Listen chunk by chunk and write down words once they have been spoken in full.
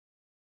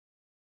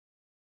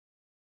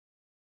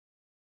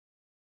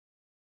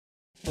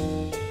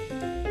Good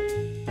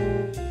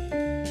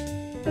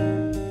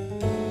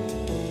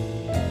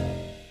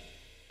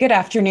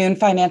afternoon,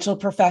 financial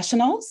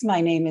professionals.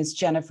 My name is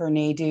Jennifer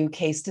Nadeau,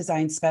 Case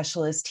Design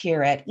Specialist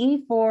here at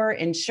E4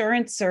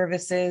 Insurance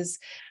Services,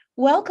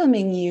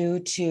 welcoming you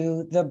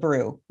to the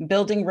BREW,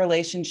 Building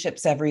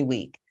Relationships Every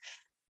Week.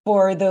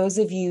 For those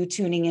of you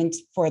tuning in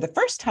for the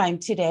first time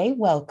today,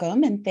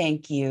 welcome and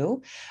thank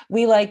you.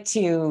 We like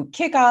to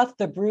kick off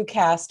the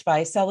BREWcast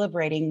by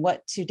celebrating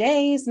what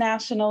today's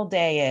National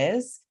Day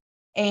is.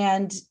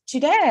 And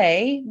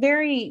today,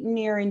 very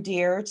near and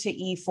dear to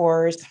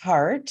E4's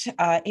heart,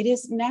 it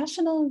is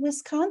National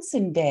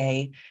Wisconsin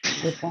Day,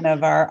 with one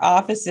of our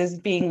offices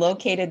being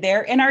located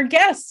there. And our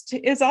guest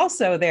is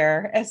also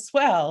there as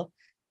well.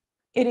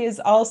 It is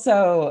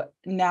also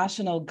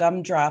National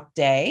Gumdrop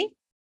Day,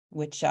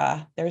 which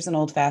there's an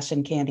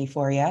old-fashioned candy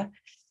for you.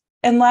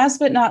 And last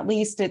but not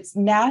least, it's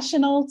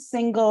National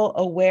Single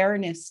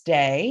Awareness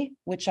Day,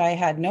 which I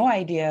had no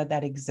idea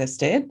that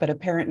existed, but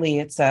apparently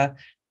it's a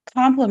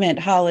complement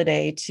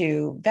holiday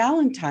to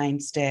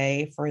Valentine's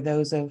Day for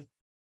those of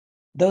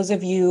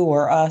you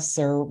or us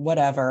or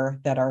whatever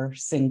that are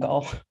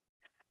single.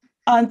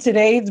 On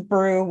today's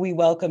BREW, we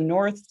welcome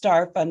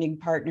Northstar Funding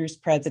Partners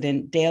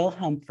President Dale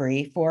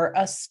Humphrey for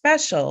a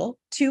special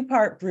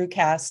two-part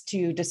BREWcast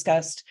to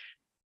discuss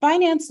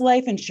finance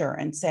life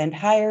insurance and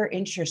higher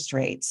interest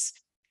rates.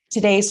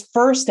 Today's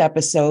first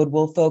episode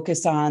will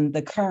focus on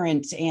the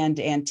current and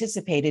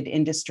anticipated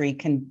industry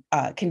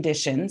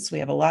conditions. We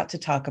have a lot to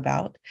talk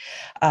about.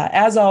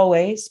 As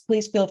always,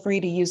 please feel free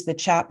to use the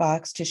chat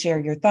box to share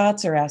your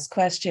thoughts or ask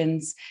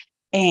questions.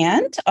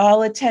 And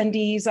all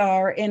attendees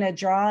are in a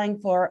drawing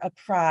for a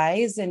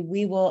prize, and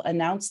we will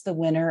announce the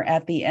winner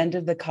at the end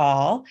of the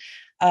call.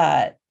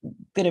 Going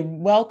to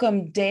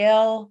welcome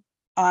Dale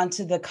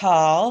onto the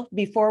call.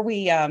 Before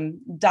we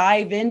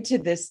dive into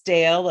this,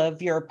 Dale,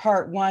 of your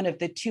part one of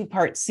the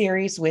two-part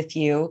series with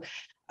you,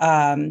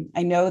 I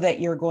know that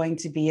you're going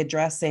to be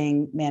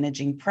addressing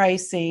managing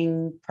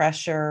pricing,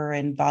 pressure,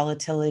 and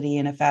volatility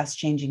in a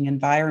fast-changing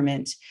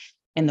environment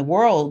in the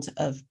world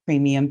of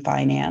premium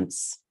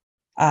finance.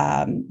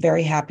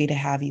 Very happy to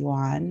have you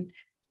on.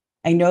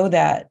 I know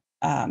that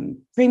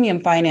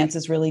premium finance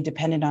is really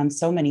dependent on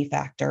so many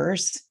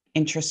factors,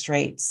 interest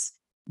rates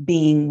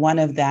being one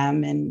of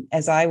them. And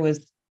as I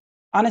was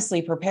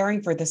honestly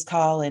preparing for this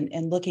call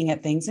and looking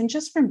at things, and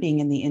just from being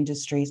in the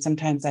industry,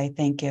 sometimes I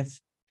think if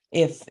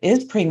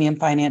is premium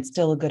finance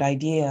still a good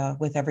idea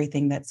with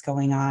everything that's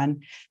going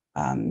on?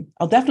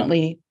 I'll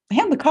definitely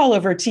hand the call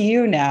over to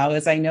you now,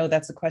 as I know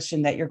that's a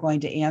question that you're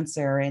going to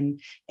answer,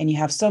 and you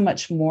have so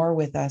much more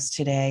with us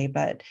today.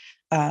 But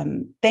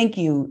thank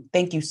you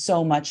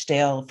so much,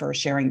 Dale, for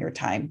sharing your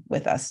time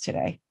with us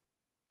today.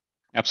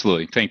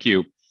 Absolutely. Thank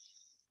you.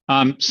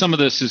 Some of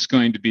this is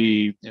going to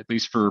be, at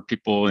least for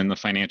people in the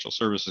financial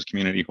services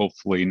community,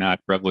 hopefully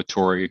not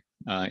revelatory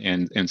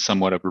and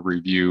somewhat of a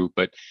review,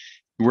 but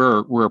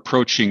we're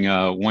approaching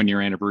a one-year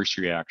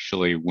anniversary,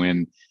 actually,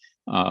 when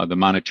the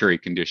monetary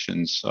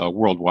conditions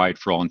worldwide,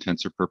 for all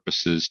intents or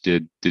purposes,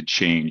 did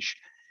change.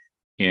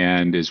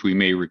 And as we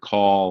may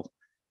recall,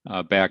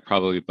 back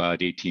probably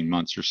about 18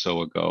 months or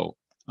so ago,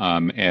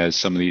 as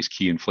some of these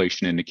key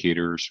inflation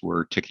indicators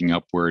were ticking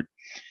upward,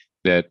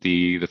 that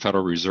the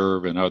Federal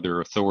Reserve and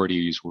other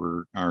authorities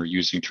are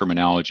using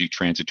terminology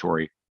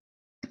transitory.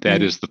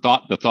 That is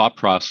the thought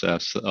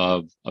process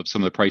of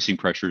some of the pricing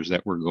pressures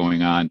that were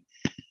going on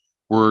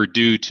were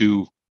due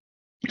to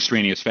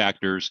extraneous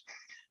factors.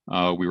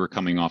 We were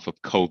coming off of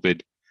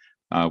COVID.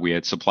 We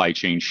had supply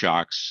chain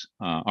shocks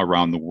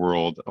around the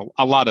world,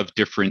 a lot of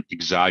different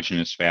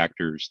exogenous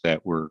factors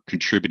that were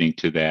contributing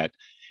to that.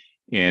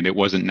 And it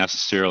wasn't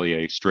necessarily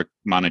a strict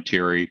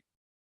monetary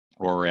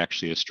or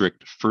actually a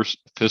strict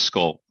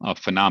fiscal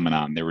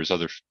phenomenon. There was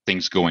other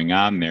things going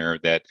on there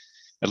that,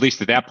 at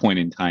least at that point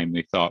in time,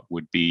 they thought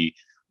would be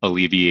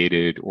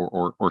alleviated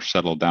or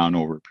settled down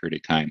over a period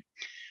of time.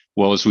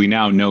 Well, as we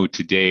now know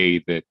today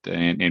that,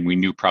 and we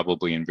knew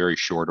probably in very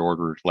short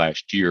order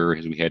last year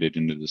as we headed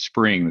into the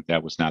spring,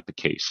 that was not the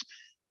case.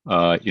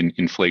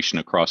 Inflation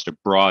across a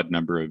broad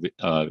number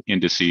of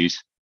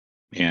indices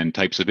and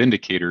types of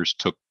indicators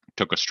took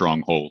a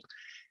strong hold.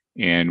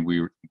 And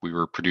we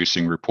were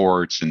producing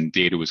reports and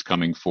data was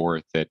coming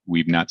forth that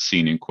we've not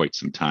seen in quite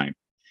some time.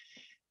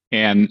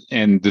 And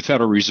the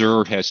Federal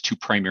Reserve has two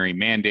primary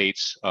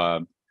mandates.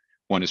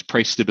 One is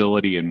price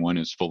stability and one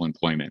is full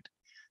employment.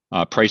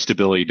 Price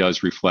stability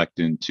does reflect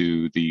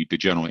into the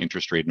general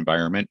interest rate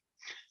environment.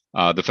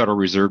 The Federal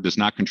Reserve does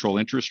not control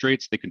interest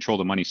rates. They control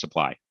the money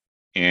supply,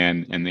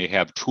 and they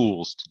have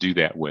tools to do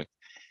that with.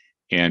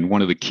 And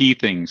one of the key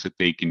things that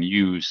they can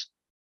use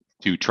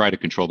to try to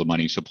control the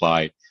money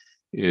supply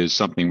is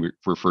something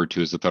referred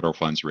to as the federal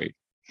funds rate.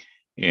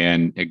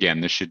 And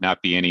again, this should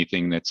not be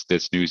anything that's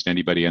news to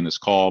anybody on this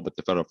call, but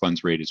the federal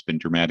funds rate has been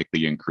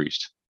dramatically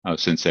increased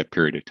since that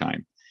period of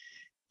time.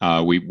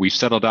 We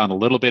settled down a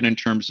little bit in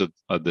terms of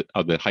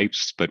the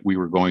hikes, but we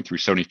were going through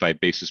 75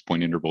 basis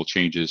point interval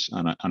changes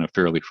on a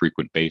fairly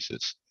frequent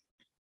basis.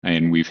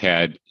 And we've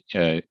had,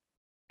 as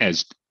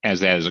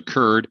that has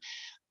occurred,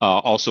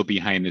 Also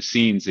behind the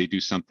scenes, they do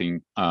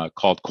something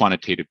called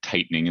quantitative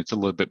tightening. It's a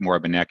little bit more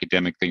of an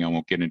academic thing. I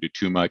won't get into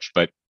too much,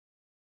 but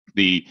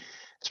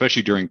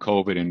especially during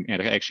COVID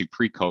and actually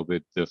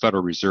pre-COVID, the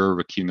Federal Reserve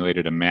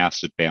accumulated a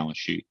massive balance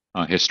sheet,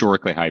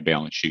 historically high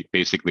balance sheet.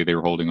 Basically, they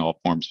were holding all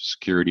forms of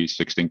securities,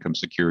 fixed income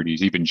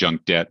securities, even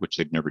junk debt, which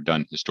they'd never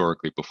done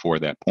historically before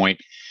that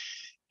point.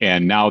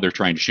 And now they're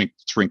trying to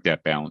shrink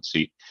that balance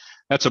sheet.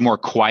 That's a more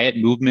quiet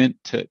movement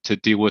to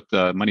deal with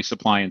the money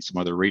supply and some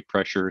other rate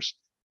pressures.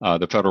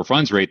 The federal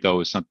funds rate,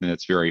 though, is something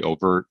that's very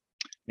overt.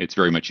 It's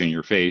very much in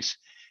your face.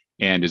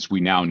 And as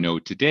we now know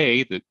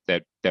today,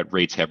 that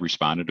rates have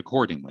responded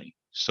accordingly.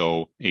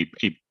 So a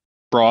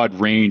broad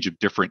range of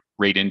different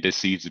rate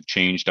indices have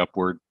changed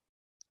upward.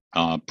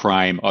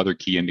 Prime, other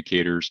key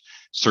indicators,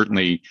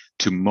 certainly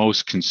to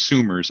most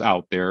consumers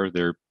out there,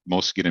 they're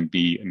most going to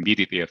be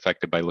immediately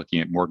affected by looking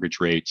at mortgage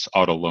rates,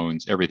 auto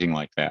loans, everything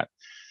like that.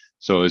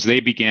 So as they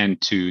began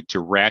to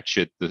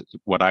ratchet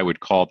what I would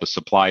call the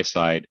supply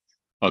side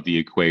of the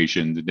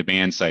equation, the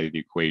demand side of the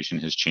equation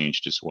has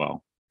changed as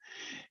well.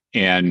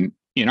 And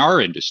in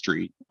our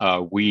industry,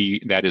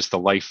 that is the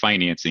life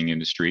financing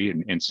industry,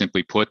 and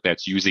simply put,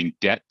 that's using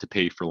debt to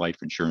pay for life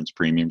insurance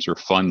premiums or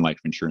fund life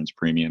insurance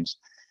premiums.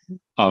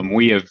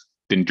 We have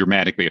been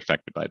dramatically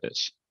affected by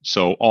this.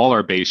 So all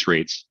our base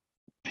rates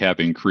have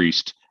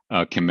increased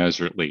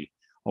commensurately,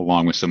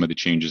 along with some of the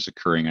changes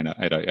occurring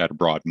at a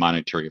broad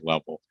monetary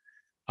level.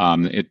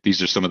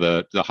 These are some of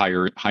the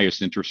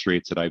highest interest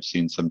rates that I've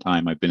seen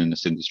sometime. I've been in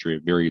this industry a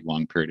very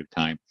long period of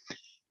time.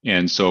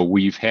 And so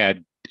we've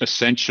had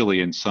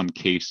essentially, in some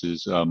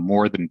cases,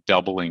 more than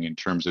doubling in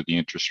terms of the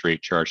interest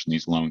rate charged in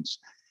these loans.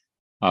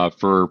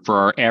 For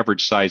our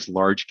average size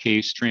large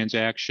case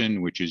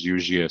transaction, which is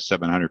usually a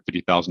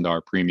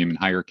 $750,000 premium and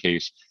higher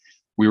case,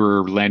 we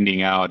were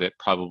lending out at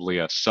probably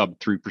a sub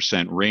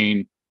 3%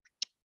 rate,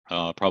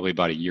 probably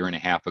about a year and a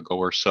half ago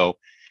or so,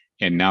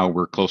 and now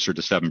we're closer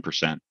to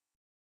 7%.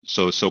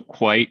 So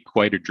quite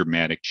a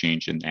dramatic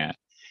change in that.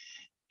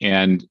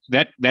 And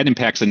that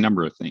impacts a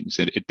number of things.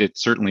 It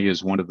certainly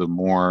is one of the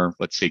more,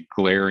 let's say,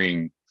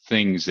 glaring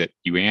things that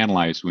you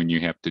analyze when you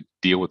have to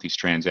deal with these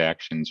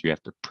transactions. You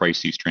have to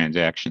price these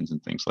transactions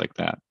and things like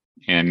that.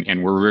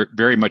 And we're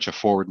very much a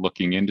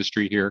forward-looking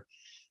industry here.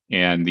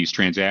 And these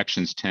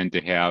transactions tend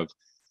to have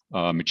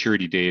a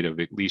maturity date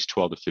of at least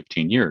 12 to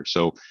 15 years.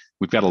 So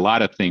we've got a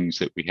lot of things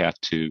that we have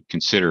to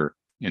consider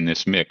in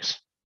this mix.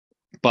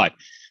 But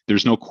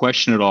there's no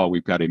question at all,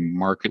 we've got a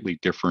markedly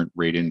different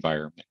rate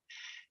environment.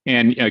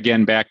 And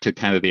again, back to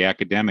kind of the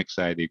academic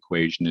side of the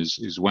equation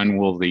is when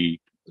will the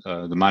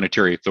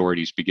monetary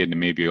authorities begin to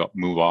maybe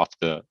move off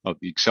the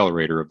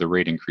accelerator of the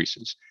rate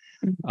increases?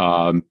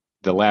 The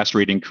last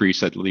rate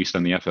increase, at least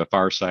on the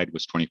FFR side,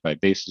 was 25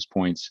 basis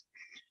points.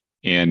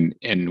 And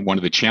one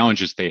of the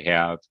challenges they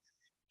have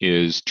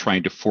is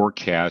trying to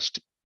forecast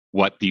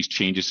what these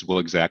changes will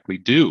exactly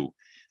do.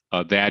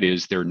 That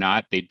is,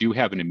 they do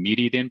have an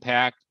immediate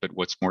impact, but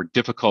what's more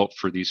difficult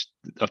for these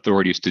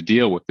authorities to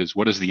deal with is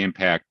what is the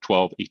impact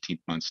 12, 18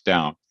 months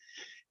down?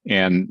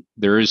 And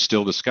there is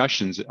still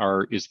discussions,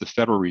 is the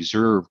Federal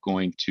Reserve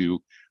going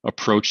to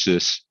approach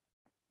this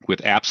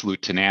with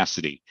absolute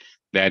tenacity?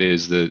 That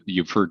is,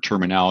 you've heard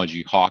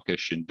terminology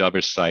hawkish and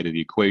dovish side of the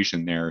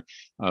equation there.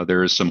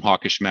 There is some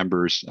hawkish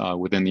members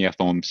within the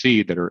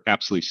FOMC that are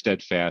absolutely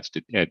steadfast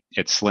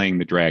at slaying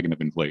the dragon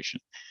of inflation,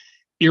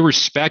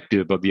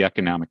 irrespective of the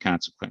economic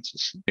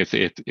consequences.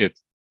 If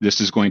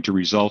this is going to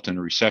result in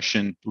a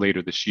recession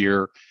later this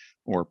year,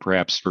 or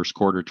perhaps first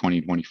quarter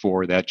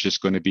 2024, that's just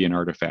going to be an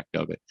artifact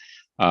of it.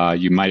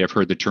 You might have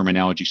heard the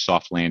terminology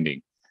soft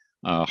landing,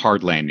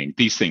 hard landing,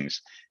 these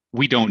things.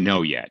 We don't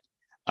know yet.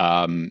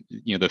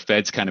 The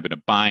Fed's kind of in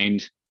a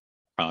bind.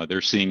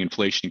 They're seeing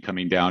inflation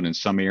coming down in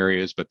some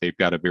areas, but they've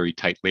got a very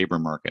tight labor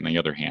market on the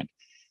other hand.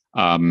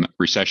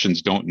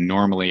 Recessions don't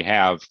normally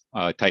have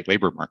tight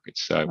labor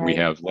markets. Right. We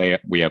have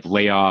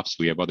layoffs,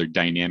 we have other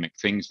dynamic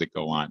things that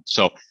go on.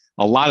 So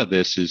a lot of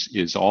this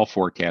is all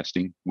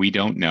forecasting. We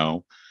don't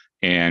know,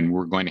 and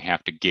we're going to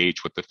have to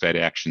gauge what the Fed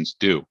actions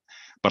do.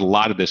 But a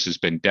lot of this has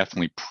been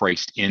definitely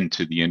priced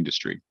into the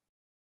industry.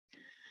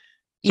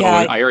 So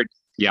yeah, I heard,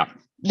 yeah.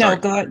 No,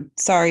 go ahead.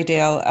 Sorry,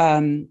 Dale.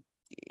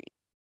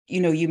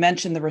 You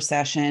mentioned the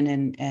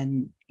recession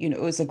and it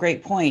was a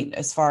great point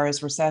as far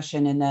as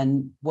recession and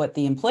then what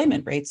the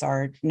employment rates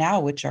are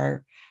now, which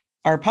are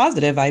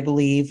positive, I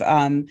believe.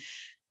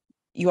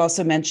 You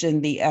also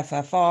mentioned the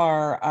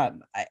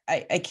FFR.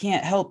 I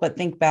can't help but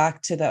think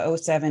back to the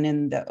 2007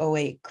 and the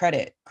 2008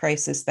 credit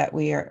crisis that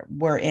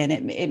we're in.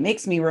 It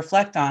makes me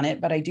reflect on it,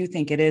 but I do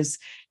think it is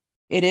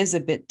a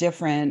bit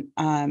different.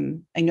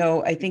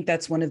 I think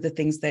that's one of the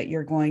things that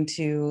you're going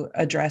to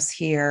address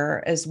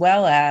here, as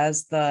well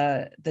as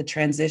the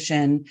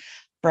transition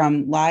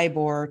from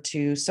LIBOR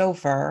to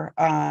SOFR.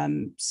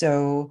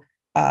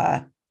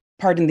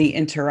 Pardon the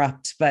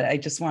interrupt, but I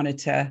just wanted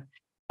to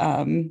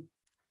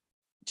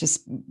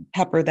just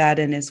pepper that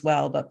in as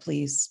well, but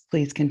please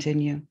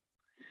continue.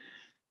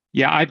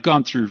 Yeah, I've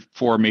gone through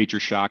four major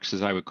shocks,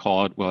 as I would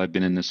call it, while I've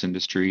been in this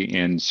industry,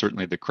 and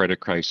certainly the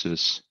credit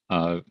crisis,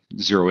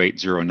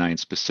 08, 09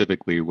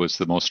 specifically, was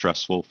the most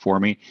stressful for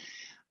me.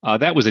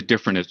 That was a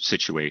different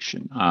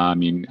situation. I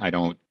mean, I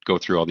don't go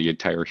through all the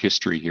entire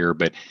history here,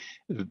 but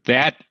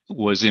that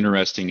was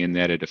interesting in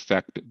that it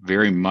affected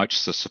very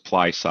much the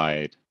supply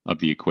side of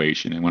the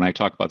equation. And when I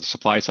talk about the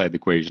supply side of the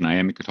equation, I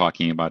am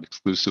talking about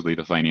exclusively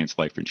the finance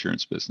life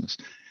insurance business.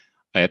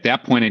 At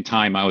that point in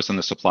time, I was on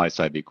the supply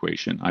side of the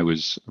equation. I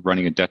was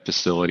running a debt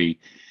facility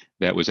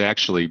that was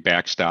actually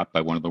backstopped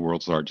by one of the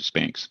world's largest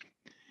banks.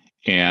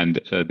 And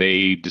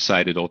they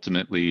decided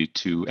ultimately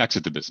to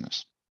exit the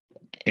business.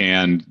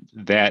 And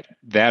that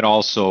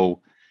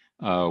also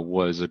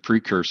was a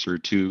precursor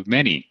to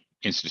many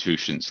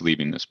institutions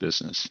leaving this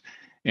business.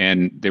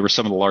 And they were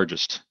some of the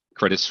largest: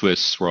 Credit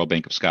Suisse, Royal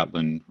Bank of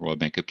Scotland, Royal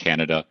Bank of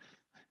Canada,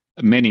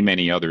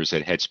 many others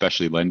that had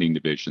specialty lending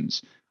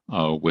divisions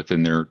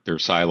within their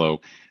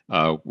silo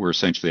were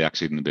essentially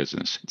exiting the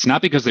business. It's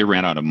not because they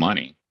ran out of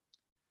money.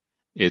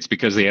 It's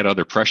because they had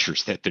other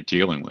pressures that they're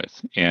dealing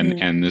with.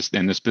 And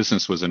this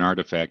business was an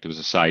artifact. It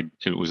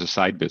was a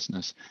side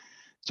business.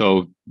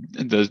 So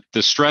the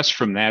stress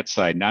from that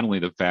side, not only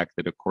the fact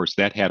that, of course,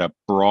 that had a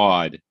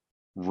broad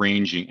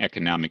ranging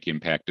economic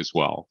impact as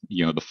well.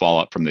 You know, the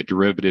fallout from the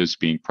derivatives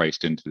being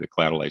priced into the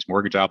collateralized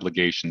mortgage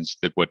obligations,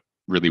 that what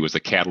really was the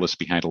catalyst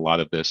behind a lot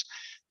of this.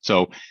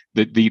 So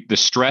the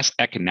stress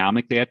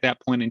economically at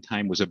that point in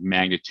time was a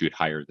magnitude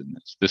higher than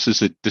this.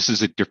 This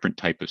is a different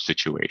type of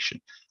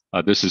situation.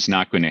 This is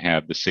not going to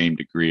have the same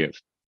degree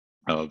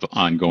of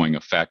ongoing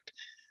effect.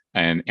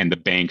 And the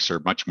banks are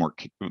much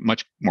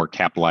more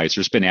capitalized.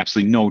 There's been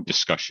absolutely no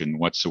discussion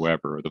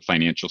whatsoever of the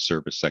financial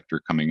service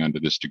sector coming under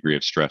this degree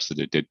of stress that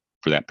it did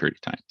for that period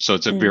of time. So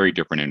it's a very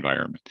different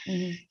environment.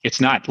 It's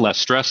not less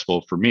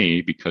stressful for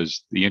me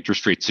because the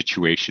interest rate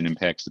situation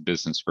impacts the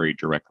business very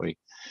directly.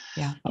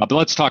 Yeah. But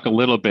let's talk a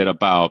little bit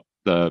about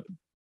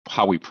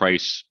how we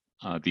price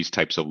these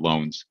types of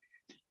loans.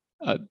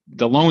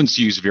 The loans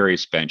use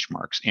various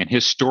benchmarks, and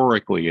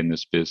historically in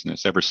this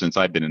business, ever since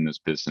I've been in this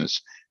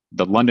business,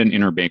 the London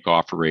Interbank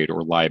Offer Rate,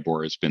 or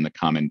LIBOR, has been the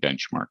common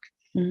benchmark.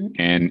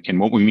 And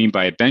what we mean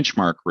by a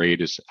benchmark rate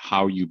is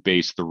how you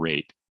base the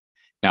rate.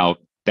 Now,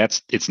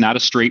 it's not a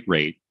straight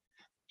rate.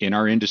 In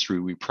our industry,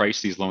 we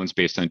price these loans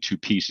based on two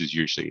pieces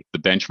usually: the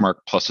benchmark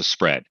plus a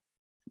spread.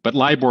 But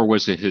LIBOR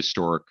was a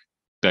historic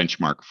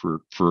benchmark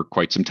for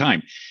quite some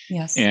time.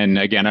 Yes. And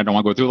again, I don't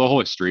want to go through the whole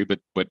history,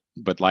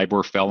 but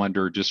LIBOR fell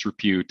under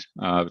disrepute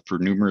for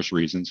numerous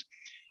reasons,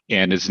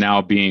 and is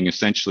now being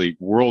essentially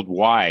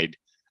worldwide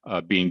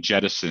being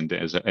jettisoned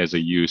as a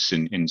use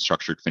in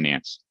structured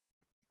finance.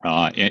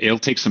 It'll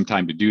take some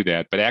time to do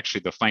that, but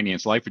actually the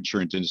finance life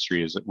insurance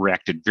industry has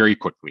reacted very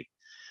quickly.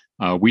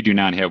 We do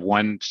not have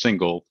one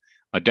single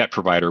debt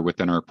provider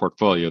within our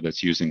portfolio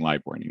that's using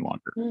LIBOR any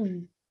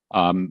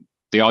longer.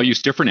 They all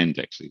use different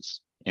indexes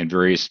and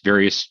various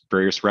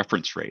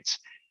reference rates.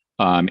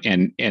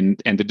 And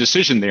the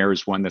decision there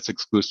is one that's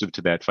exclusive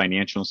to that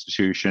financial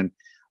institution.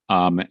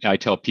 I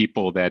tell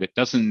people that it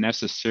doesn't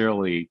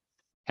necessarily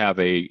have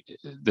the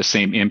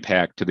same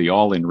impact to the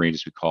all-in rate,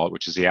 as we call it,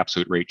 which is the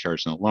absolute rate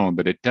charged on the loan,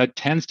 but it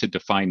tends to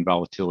define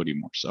volatility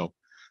more so.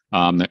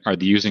 Are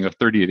they using a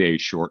 30-day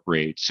short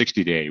rate,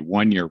 60-day,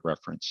 1-year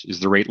reference? Is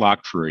the rate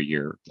locked for a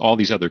year? All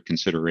these other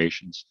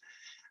considerations.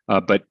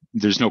 But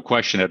there's no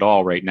question at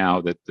all right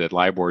now that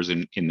LIBOR is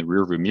in the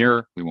rearview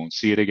mirror. We won't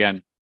see it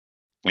again.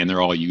 And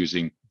they're all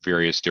using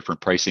various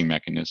different pricing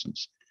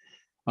mechanisms.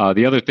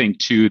 The other thing,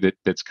 too,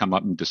 that's come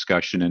up in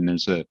discussion, and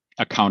there's a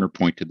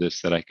counterpoint to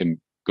this that I can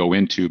go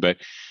into, but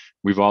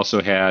we've also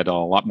had a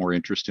lot more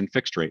interest in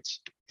fixed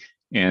rates.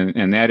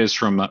 And that is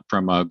from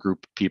a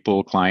group of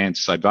people,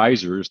 clients,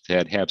 advisors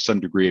that have some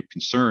degree of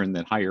concern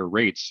that higher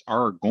rates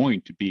are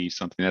going to be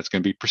something that's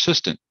going to be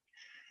persistent.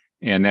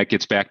 And that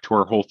gets back to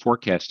our whole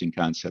forecasting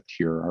concept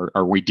here.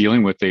 Are we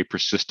dealing with a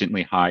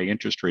persistently high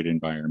interest rate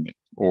environment?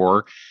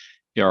 Or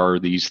are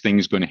these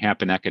things going to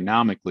happen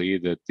economically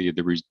that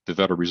the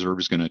Federal Reserve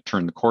is going to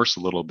turn the course a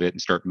little bit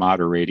and start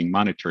moderating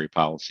monetary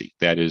policy,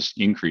 that is,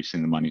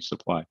 increasing the money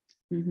supply?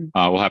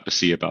 We'll have to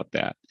see about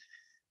that.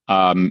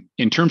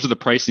 In terms of the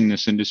pricing in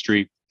this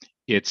industry,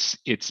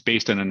 it's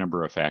based on a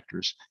number of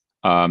factors.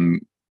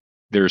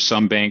 There are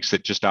some banks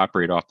that just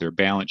operate off their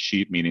balance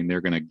sheet, meaning they're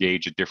going to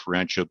gauge a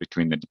differential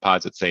between the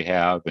deposits they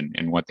have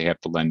and what they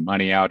have to lend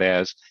money out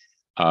as.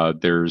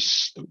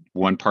 There's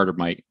one part of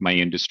my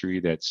industry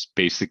that's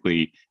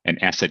basically an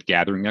asset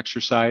gathering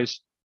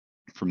exercise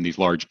from these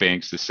large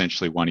banks that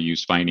essentially want to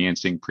use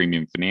financing,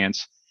 premium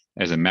finance,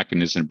 as a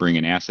mechanism to bring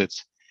in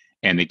assets.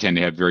 And they tend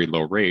to have very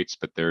low rates,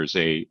 but there's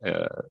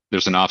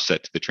an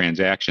offset to the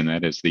transaction.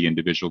 That is, the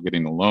individual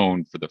getting the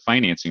loan for the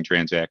financing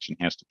transaction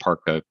has to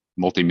park a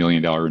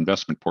multi-million-dollar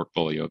investment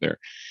portfolio there.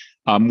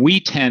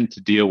 We tend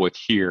to deal with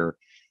here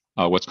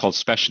what's called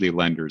specialty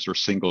lenders or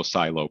single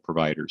silo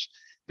providers.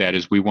 That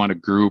is, we want a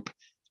group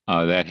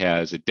that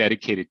has a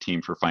dedicated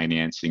team for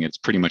financing. It's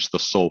pretty much the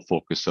sole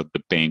focus of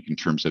the bank in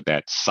terms of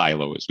that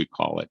silo, as we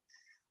call it.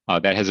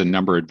 That has a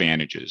number of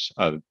advantages.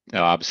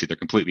 Obviously, they're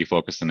completely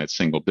focused on that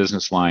single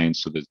business line,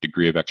 so the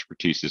degree of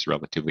expertise is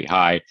relatively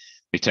high.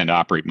 They tend to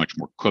operate much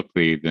more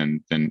quickly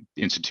than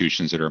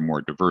institutions that are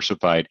more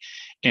diversified.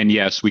 And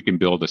yes, we can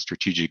build a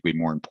strategically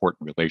more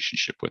important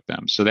relationship with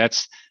them. So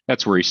that's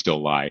where we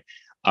still lie.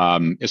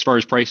 As far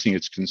as pricing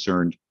is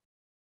concerned,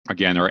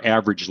 again, our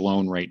average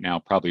loan right now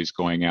probably is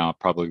going out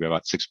probably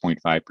about 6.5%,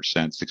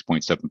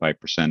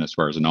 6.75% as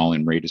far as an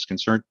all-in rate is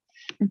concerned.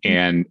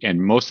 And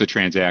most of the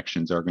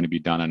transactions are going to be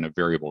done on a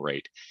variable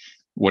rate.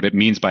 What it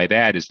means by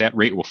that is that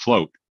rate will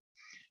float.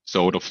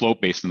 So it'll float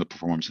based on the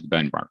performance of the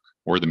benchmark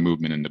or the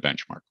movement in the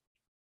benchmark.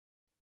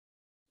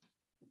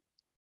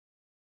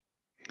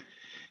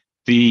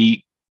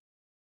 The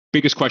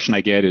biggest question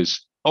I get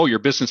is, oh, your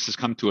business has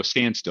come to a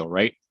standstill,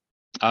 right?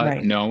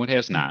 Right. No, it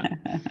has not.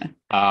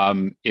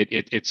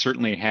 It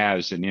certainly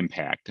has an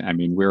impact. I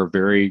mean, we're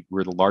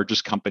the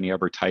largest company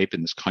of our type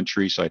in this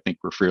country, so I think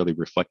we're fairly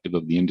reflective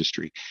of the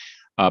industry.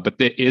 But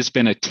there has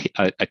been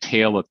a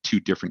tale of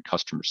two different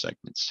customer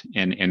segments.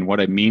 And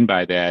what I mean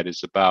by that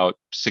is about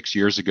 6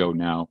 years ago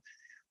now,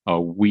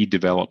 we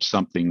developed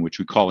something which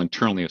we call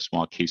internally a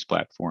small case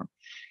platform.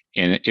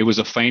 And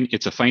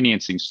it's a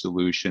financing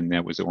solution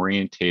that was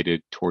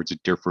orientated towards a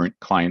different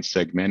client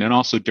segment and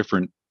also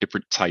different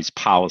size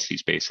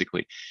policies,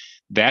 basically.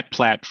 That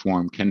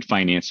platform can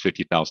finance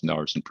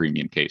 $50,000 in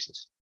premium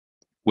cases,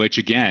 which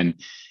again,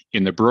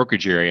 in the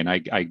brokerage area, and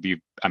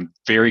I'm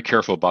very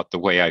careful about the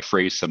way I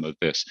phrase some of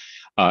this.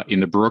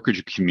 In the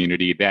brokerage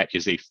community, that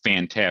is a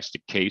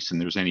fantastic case, and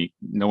there's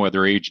no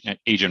other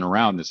agent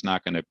around that's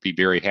not going to be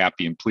very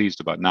happy and pleased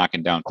about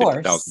knocking down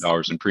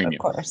 $50,000 in premium.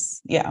 Of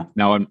course, yeah.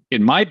 Now,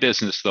 in my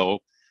business, though,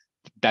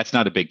 that's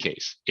not a big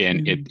case,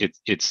 and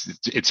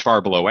it's far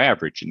below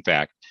average. In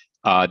fact,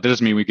 it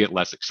doesn't mean we get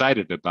less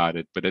excited about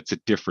it, but it's a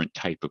different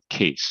type of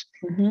case.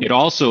 It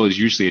also is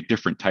usually a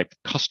different type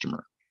of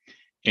customer,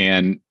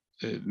 and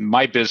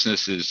my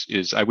business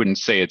is I wouldn't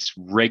say it's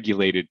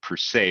regulated per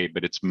se,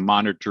 but it's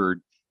monitored,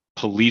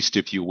 policed,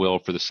 if you will,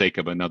 for the sake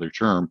of another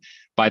term,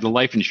 by the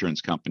life insurance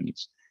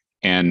companies.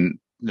 And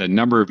a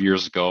number of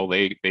years ago,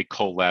 they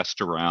coalesced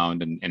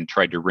around and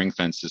tried to ring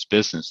fence this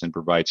business and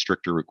provide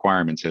stricter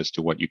requirements as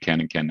to what you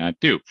can and cannot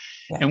do.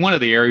 Yeah. And one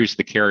of the areas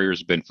the carriers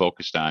have been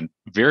focused on,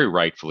 very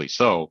rightfully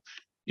so,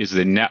 is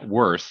the net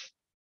worth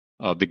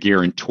of the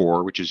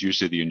guarantor, which is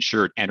usually the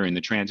insured entering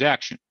the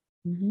transaction.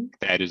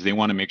 That is, they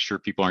want to make sure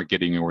people aren't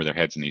getting over their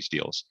heads in these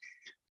deals,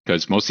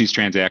 because most of these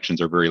transactions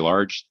are very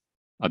large.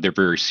 They're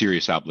very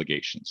serious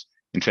obligations.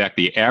 In fact,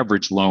 the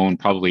average loan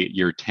probably at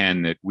year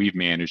 10 that we've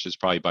managed is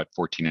probably about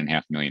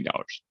 $14.5 million.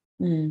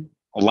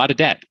 A lot of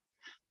debt.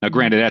 Now,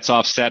 granted, that's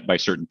offset by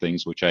certain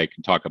things, which I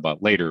can talk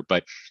about later.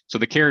 But so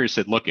the carrier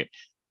said, look,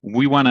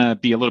 we want to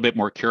be a little bit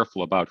more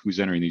careful about who's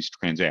entering these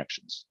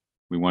transactions.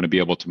 We want to be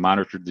able to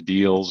monitor the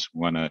deals. We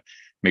want to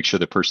make sure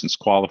the person's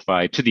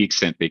qualified to the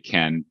extent they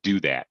can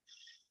do that.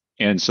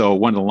 And so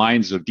one of the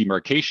lines of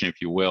demarcation,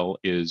 if you will,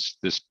 is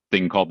this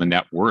thing called the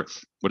net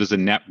worth. What is the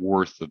net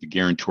worth of the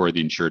guarantor of the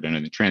insured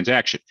entering the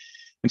transaction?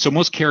 And so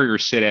most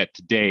carriers sit at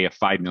today a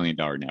 $5 million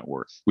net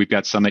worth. We've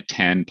got some at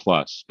 10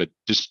 plus, but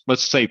just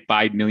let's say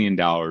 $5 million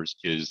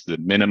is the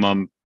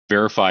minimum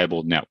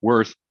verifiable net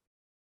worth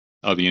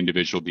of the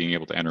individual being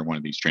able to enter one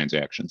of these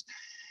transactions.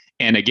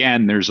 And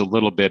again, there's a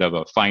little bit of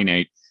a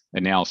finite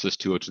analysis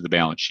to the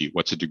balance sheet.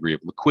 What's the degree of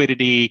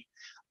liquidity?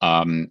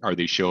 Are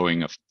they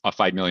showing a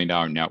 $5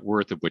 million net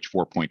worth, of which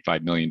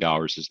 $4.5 million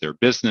is their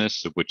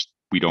business, of which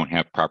we don't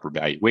have proper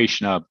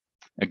valuation of?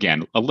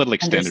 Again, a little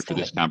extended for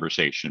this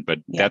conversation, but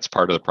that's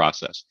part of the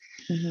process.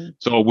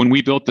 So when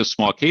we built this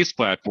small case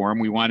platform,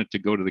 we wanted to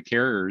go to the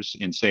carriers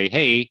and say,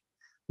 hey,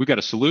 we got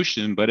a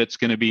solution, but it's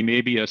going to be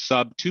maybe a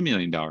sub $2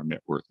 million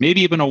net worth,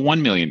 maybe even a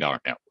 $1 million net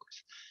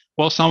worth.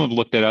 Well, some have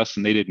looked at us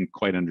and they didn't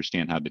quite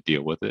understand how to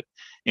deal with it.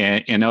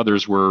 And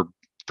others were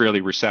fairly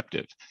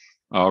receptive.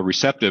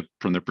 Receptive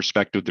from the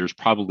perspective, there's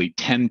probably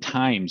 10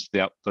 times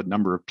the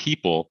number of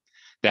people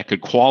that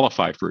could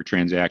qualify for a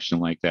transaction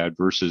like that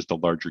versus the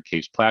larger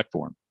case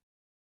platform.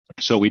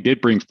 So we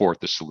did bring forth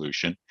the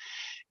solution,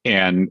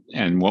 and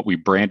what we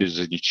branded as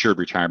an insured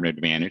retirement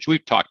advantage.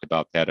 We've talked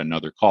about that in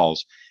other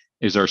calls,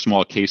 is our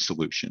small case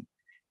solution,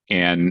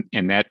 and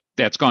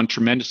that's gone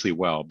tremendously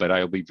well. But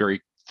I'll be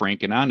very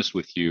frank and honest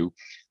with you.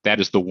 That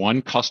is the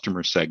one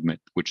customer segment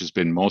which has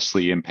been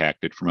mostly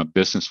impacted from a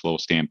business flow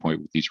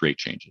standpoint with these rate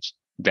changes.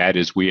 That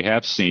is, we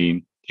have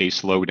seen a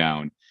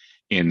slowdown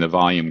in the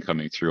volume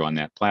coming through on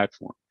that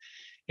platform.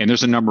 And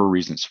there's a number of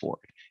reasons for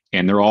it.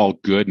 And they're all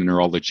good and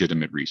they're all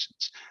legitimate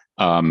reasons.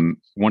 One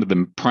of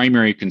the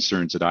primary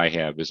concerns that I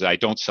have is I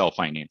don't sell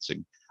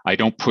financing. I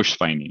don't push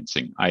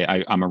financing.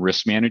 I'm a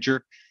risk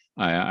manager.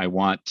 I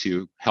want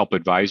to help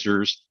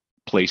advisors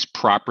place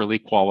properly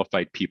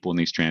qualified people in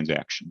these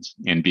transactions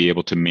and be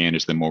able to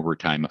manage them over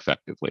time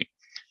effectively.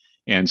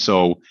 And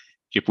so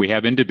if we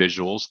have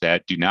individuals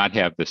that do not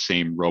have the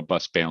same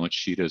robust balance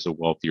sheet as a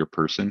wealthier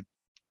person,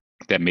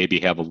 that maybe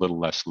have a little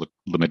less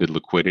limited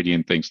liquidity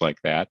and things like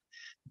that,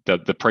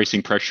 the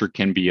pricing pressure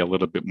can be a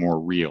little bit more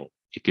real.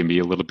 It can be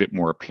a little bit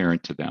more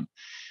apparent to them.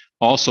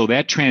 Also,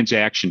 that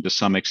transaction to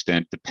some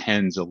extent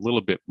depends a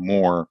little bit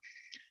more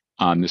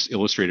on this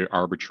illustrated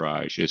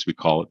arbitrage, as we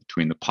call it,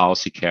 between the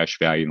policy cash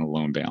value and the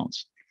loan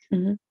balance.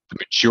 Mhm. The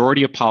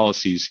majority of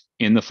policies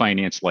in the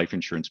finance life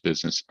insurance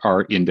business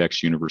are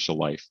indexed universal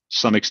life,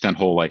 some extent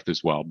whole life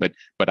as well, but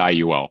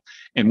IUL.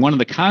 And one of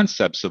the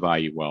concepts of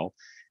IUL,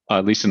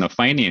 at least in a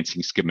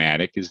financing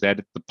schematic, is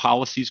that the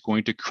policy is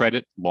going to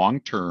credit long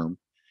term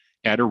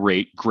at a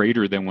rate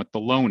greater than what the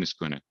loan is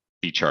going to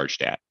be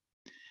charged at.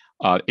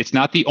 It's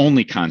not the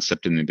only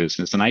concept in the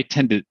business, and I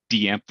tend to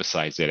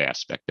de-emphasize that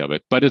aspect of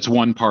it, but it's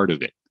one part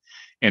of it.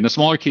 And the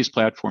smaller case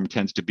platform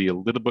tends to be a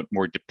little bit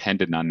more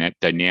dependent on that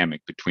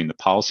dynamic between the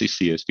policy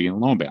CSV and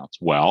loan balance.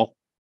 Well,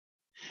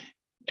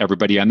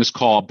 everybody on this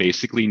call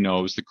basically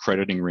knows the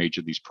crediting range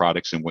of these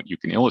products and what you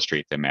can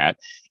illustrate them at.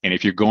 And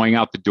if you're going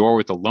out the door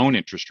with a loan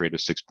interest rate of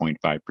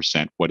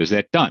 6.5%, what has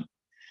that done?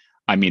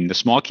 I mean, the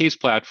small case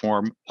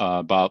platform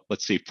about,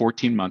 let's say,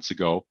 14 months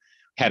ago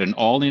had an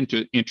all-in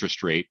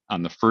interest rate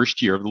on the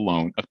first year of the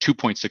loan of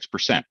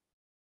 2.6%.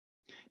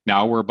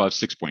 Now we're above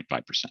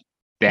 6.5%.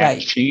 That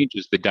Right.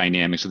 changes the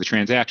dynamics of the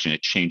transaction.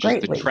 It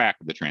changes the track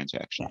of the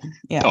transaction.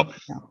 Yeah.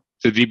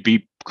 So to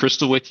be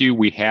crystal with you,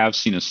 we have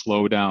seen a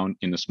slowdown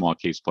in the small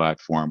case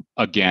platform.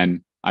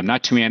 Again, I'm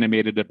not too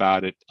animated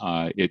about it.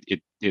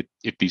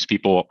 If these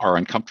people are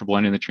uncomfortable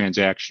ending the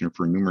transaction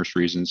for numerous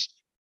reasons,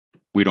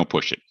 we don't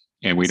push it,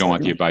 and we don't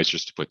want the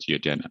advisors to put the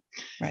agenda.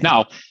 Right.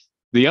 Now,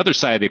 the other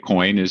side of the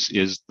coin is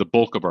the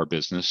bulk of our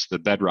business, the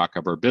bedrock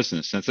of our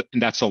business, and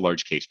that's a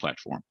large case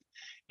platform.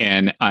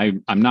 And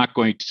I'm not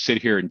going to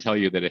sit here and tell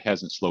you that it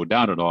hasn't slowed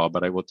down at all,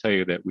 but I will tell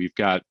you that we've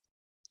got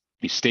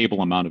a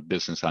stable amount of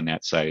business on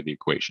that side of the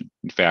equation.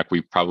 In fact,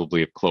 we probably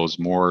have closed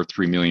more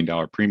 $3 million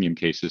premium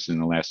cases in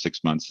the last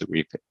 6 months that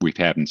we've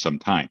had in some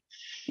time.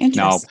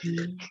 Now,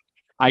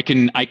 I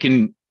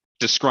can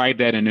describe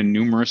that in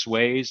numerous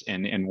ways,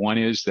 and one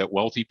is that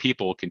wealthy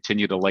people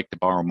continue to like to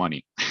borrow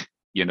money.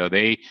 You know,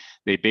 they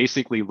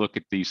basically look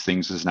at these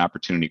things as an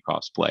opportunity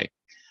cost play.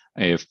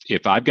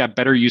 If I've got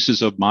better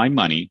uses of my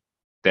money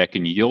that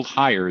can yield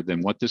higher than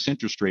what this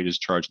interest rate is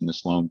charged in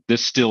this loan,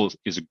 this still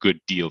is a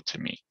good deal to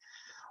me.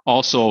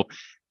 Also,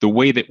 the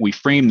way that we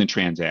frame the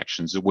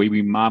transactions, the way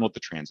we model the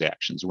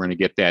transactions, we're going to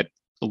get that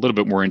a little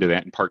bit more into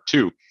that in part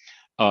two,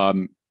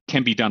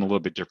 can be done a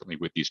little bit differently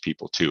with these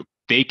people too.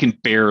 They can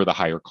bear the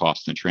higher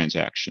cost in the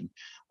transaction.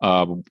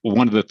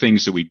 One of the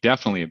things that we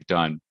definitely have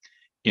done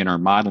in our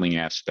modeling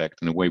aspect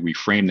and the way we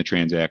frame the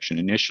transaction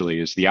initially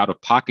is the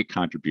out-of-pocket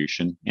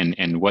contribution.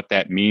 And what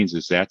that means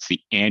is that's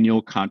the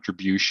annual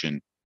contribution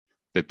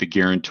that the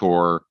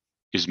guarantor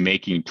is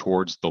making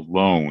towards the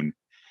loan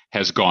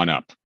has gone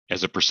up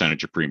as a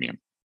percentage of premium.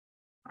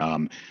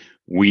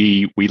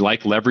 We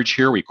like leverage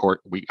here. We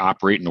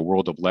operate in a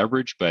world of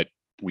leverage, but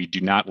we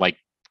do not like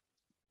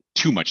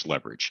too much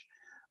leverage.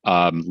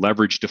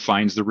 Leverage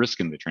defines the risk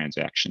in the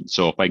transaction.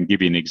 So if I can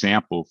give you an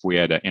example, if we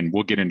had and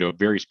we'll get into a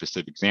very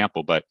specific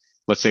example, but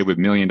let's say with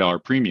 $1 million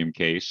premium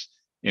case,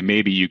 and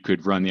maybe you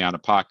could run the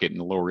out-of-pocket in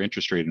a lower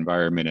interest rate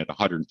environment at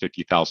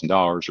 $150,000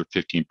 or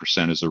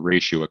 15% as a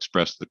ratio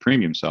expressed to the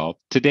premium self.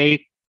 Today,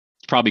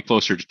 it's probably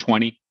closer to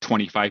 20,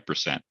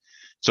 25%.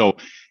 So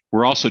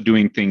we're also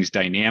doing things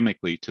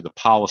dynamically to the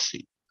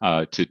policy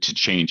to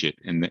change it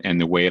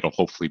and the way it'll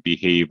hopefully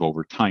behave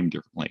over time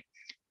differently.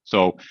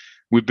 So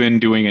we've been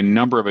doing a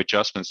number of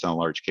adjustments on a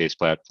large case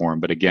platform,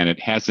 but again, it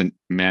hasn't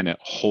meant a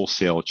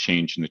wholesale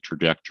change in the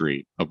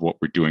trajectory of what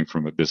we're doing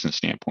from a business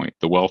standpoint.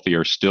 The wealthy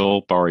are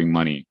still borrowing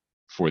money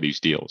for these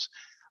deals.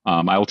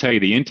 I will tell you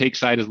the intake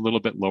side is a little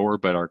bit lower,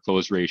 but our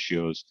close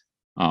ratios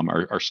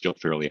are still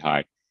fairly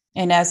high.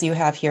 And as you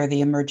have here,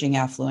 the emerging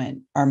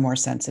affluent are more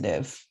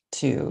sensitive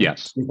to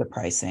the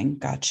pricing.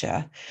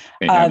 Gotcha.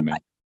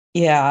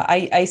 Yeah,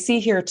 I see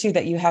here too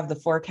that you have the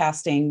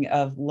forecasting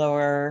of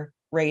lower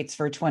rates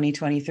for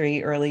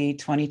 2023, early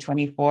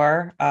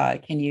 2024.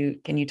 Can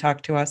you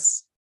talk to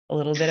us a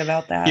little bit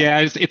about that? Yeah,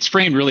 it's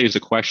framed really as a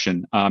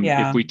question.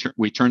 If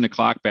we turn the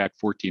clock back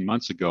 14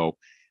 months ago,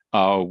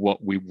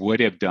 what we would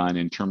have done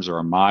in terms of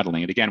our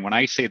modeling, and again, when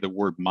I say the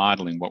word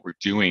modeling, what we're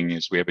doing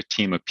is we have a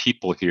team of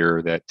people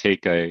here that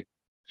take a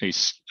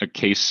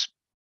case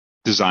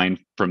design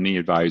from the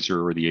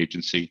advisor or the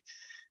agency.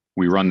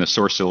 We run the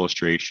source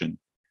illustration,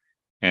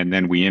 and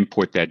then we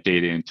import that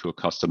data into a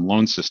custom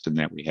loan system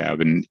that we have,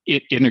 and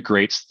it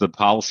integrates the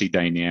policy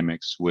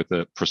dynamics with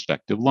a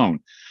prospective loan.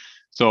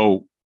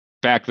 So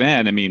back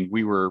then, I mean,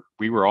 we were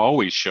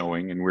always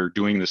showing, and we're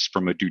doing this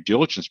from a due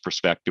diligence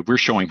perspective, we're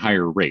showing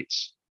higher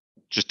rates,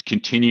 just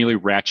continually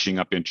ratcheting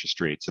up interest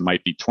rates. It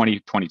might be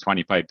 20,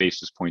 25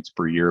 basis points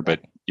per year,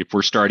 but if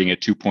we're starting at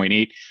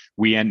 2.8,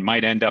 we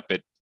might end up at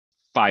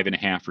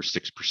 5.5 or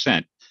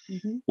 6%.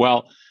 Mm-hmm.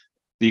 Well,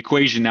 the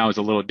equation now is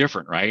a little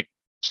different, right?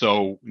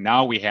 So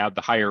now we have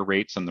the higher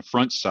rates on the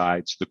front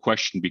side. So the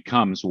question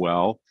becomes,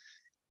 well,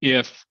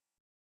 if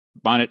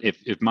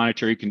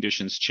monetary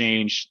conditions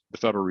change, the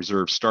Federal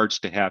Reserve starts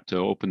to have to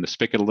open the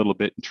spigot a little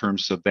bit in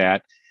terms of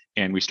that,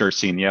 and we start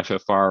seeing the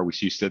FFR, we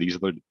see these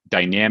other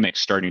dynamics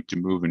starting to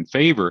move in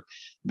favor,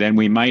 then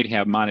we might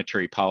have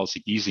monetary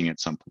policy easing at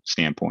some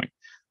standpoint.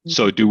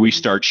 So do we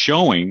start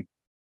showing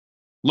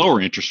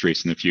lower interest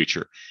rates in the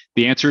future?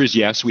 The answer is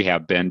yes, we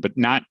have been, but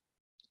not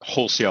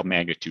wholesale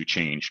magnitude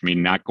change. I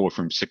mean, not go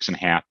from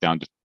 6.5 down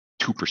to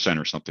 2%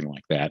 or something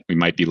like that. We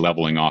might be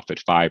leveling off at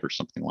 5 or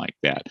something like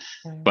that.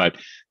 Right. But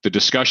the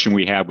discussion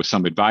we have with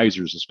some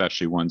advisors,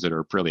 especially ones that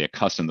are really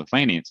accustomed to the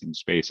financing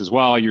space, is,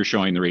 well, you're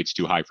showing the rates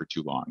too high for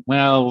too long.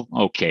 Well,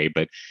 okay,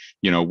 but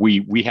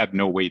we have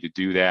no way to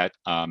do that.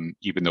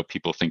 Even though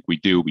people think we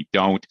do, we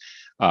don't.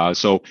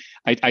 So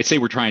I say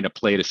we're trying to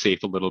play it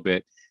safe a little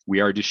bit. We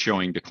are just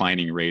showing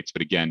declining rates,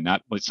 but again,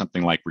 not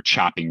something like we're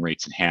chopping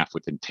rates in half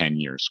within 10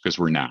 years, because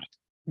we're not.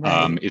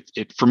 Right.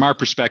 From our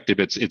perspective,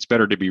 it's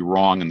better to be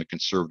wrong on the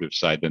conservative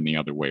side than the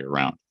other way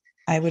around.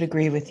 I would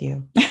agree with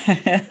you.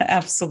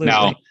 Absolutely.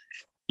 Now,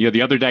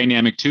 the other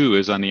dynamic too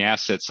is on the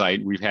asset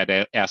side, we've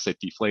had asset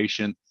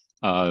deflation.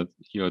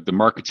 The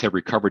markets have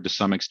recovered to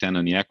some extent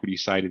on the equity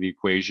side of the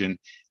equation,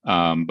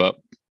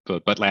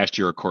 but last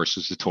year, of course,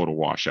 was a total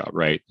washout,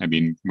 right? I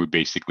mean, we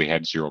basically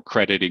had zero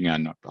crediting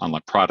on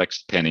the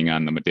products, depending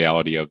on the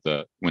modality of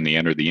when they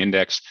enter the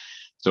index.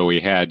 So we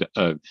had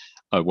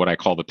what I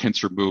call the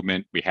pincer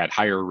movement. We had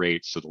higher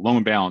rates, so the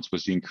loan balance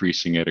was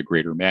increasing at a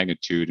greater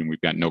magnitude, and we've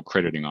got no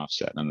crediting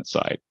offset on the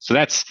side. So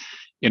that's,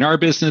 in our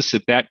business,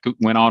 if that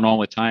went on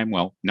all the time,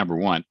 well, number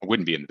one, I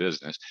wouldn't be in the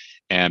business,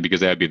 and because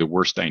that'd be the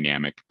worst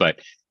dynamic. But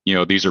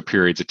these are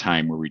periods of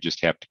time where we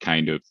just have to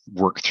kind of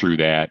work through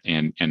that,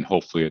 and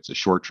hopefully it's a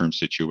short-term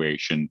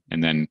situation.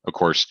 And then, of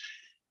course,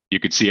 you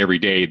could see every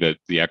day that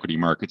the equity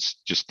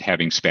markets just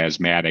having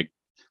spasmodic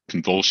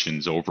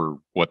convulsions over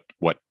what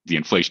the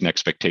inflation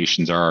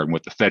expectations are and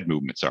what the Fed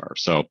movements are.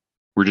 So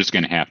we're just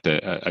going to have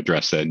to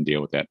address that and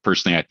deal with that.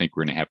 Personally, I think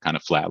we're going to have kind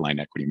of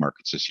flatline equity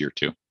markets this year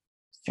too.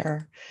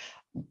 Sure.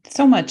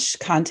 So much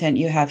content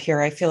you have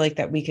here. I feel like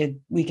that we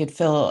could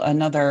fill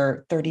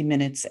another 30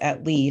 minutes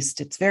at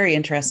least. It's very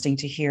interesting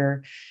to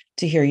hear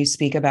you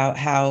speak about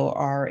how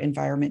our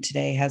environment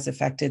today has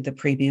affected the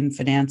premium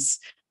finance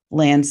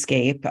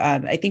landscape.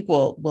 I think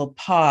we'll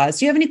pause.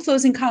 Do you have any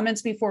closing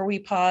comments before we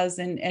pause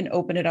and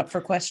open it up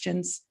for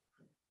questions?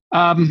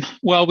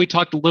 Well, we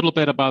talked a little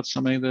bit about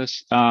some of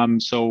this.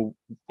 So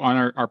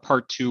on our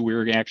part 2,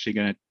 we're actually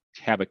going to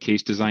have a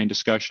case design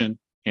discussion.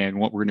 And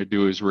what we're going to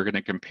do is we're going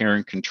to compare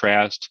and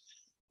contrast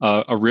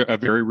a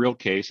very real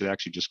case that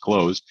actually just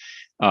closed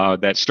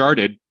that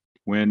started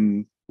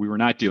when we were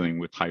not dealing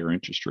with higher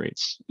interest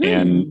rates.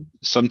 And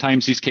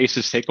sometimes these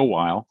cases take a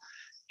while.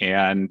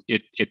 And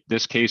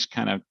this case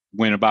kind of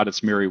went about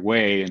its merry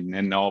way, and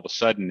then all of a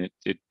sudden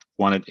they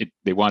wanted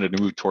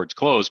to move towards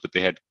close, but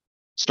they had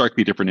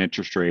starkly different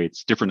interest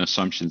rates, different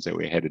assumptions that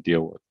we had to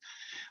deal with.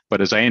 But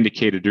as I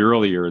indicated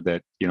earlier,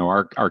 that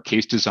our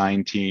case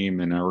design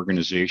team and our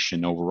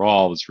organization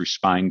overall is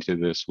responding to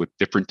this with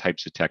different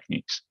types of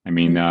techniques. I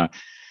mean,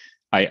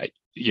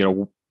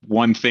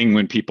 one thing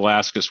when people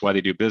ask us why they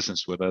do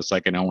business with us,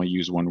 I can only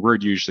use one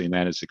word usually, and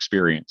that is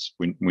experience.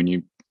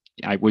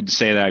 I wouldn't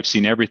say that I've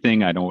seen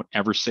everything. I don't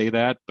ever say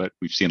that, but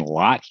we've seen a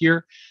lot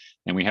here,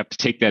 and we have to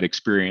take that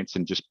experience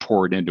and just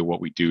pour it into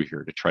what we do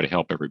here to try to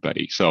help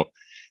everybody. So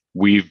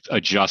we've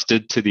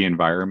adjusted to the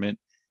environment,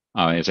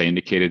 as I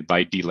indicated,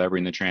 by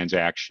delevering the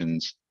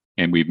transactions,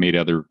 and we've made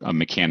other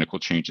mechanical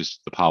changes to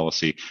the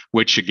policy,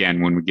 which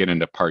again, when we get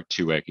into part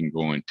 2, I can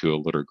go into a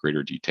little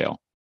greater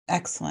detail.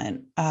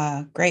 Excellent.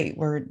 Great.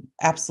 We're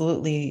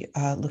absolutely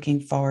looking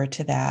forward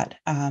to that.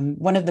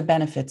 One of the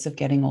benefits of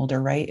getting older,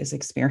 right, is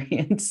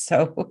experience.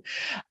 So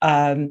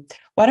why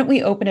don't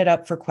we open it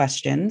up for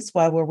questions?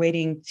 While we're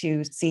waiting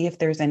to see if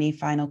there's any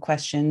final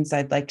questions,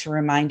 I'd like to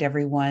remind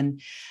everyone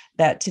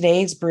that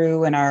today's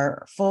brew and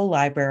our full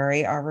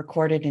library are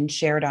recorded and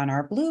shared on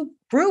our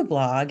BREW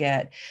blog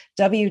at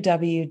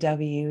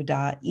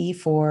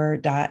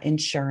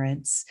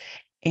www.e4.insurance.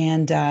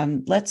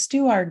 And let's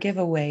do our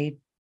giveaway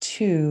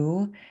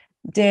 2.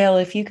 Dale,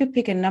 if you could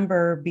pick a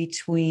number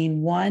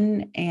between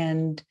 1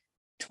 and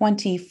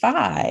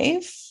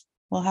 25,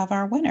 we'll have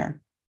our winner.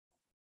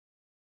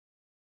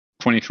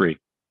 23.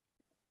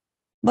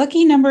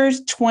 Lucky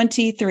number's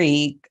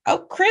 23. Oh,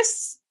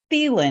 Chris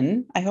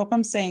Thielen. I hope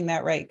I'm saying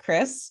that right,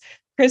 Chris.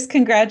 Chris,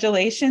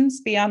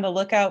 congratulations. Be on the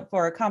lookout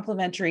for a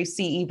complimentary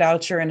CE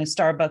voucher and a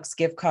Starbucks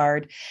gift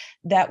card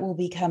that will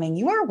be coming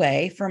your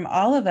way from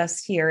all of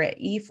us here at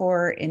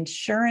E4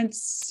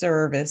 Insurance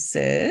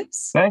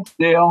Services. Thanks,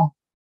 Dale.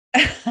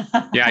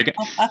 Yeah,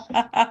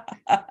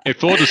 in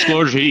full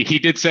disclosure, he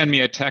did send me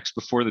a text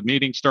before the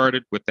meeting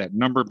started with that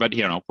number, but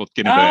we'll get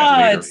into that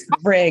later. It's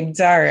rigged.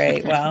 All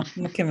right. Well,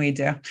 what can we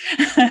do?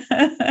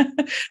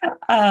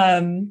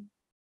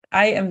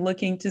 I am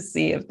looking to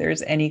see if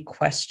there's any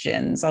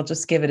questions. I'll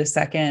just give it a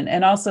second.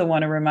 And also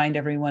want to remind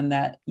everyone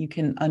that you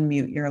can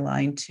unmute your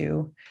line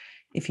too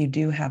if you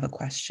do have a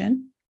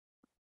question.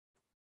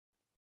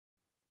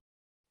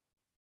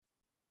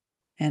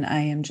 And I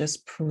am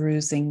just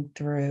perusing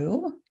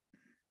through.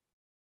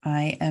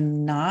 I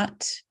am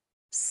not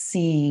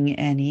seeing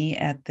any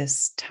at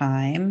this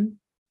time.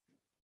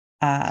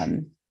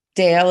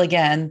 Dale,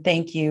 again,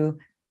 thank you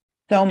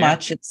so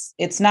much.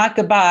 It's not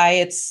goodbye.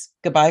 It's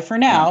goodbye for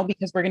now,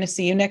 because we're going to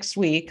see you next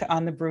week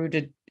on the BREW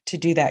to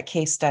do that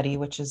case study,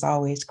 which is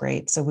always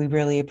great. So we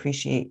really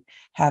appreciate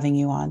having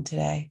you on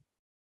today.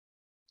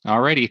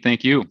 All righty.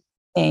 Thank you.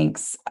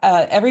 Thanks.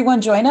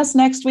 Everyone join us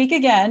next week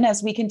again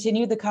as we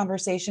continue the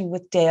conversation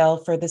with Dale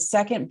for the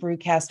second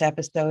BREWcast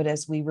episode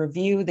as we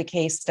review the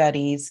case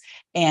studies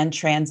and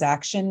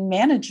transaction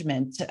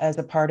management as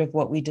a part of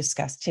what we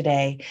discussed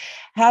today.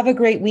 Have a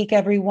great week,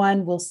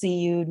 everyone. We'll see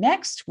you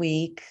next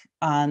week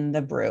on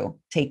the BREW.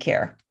 Take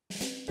care.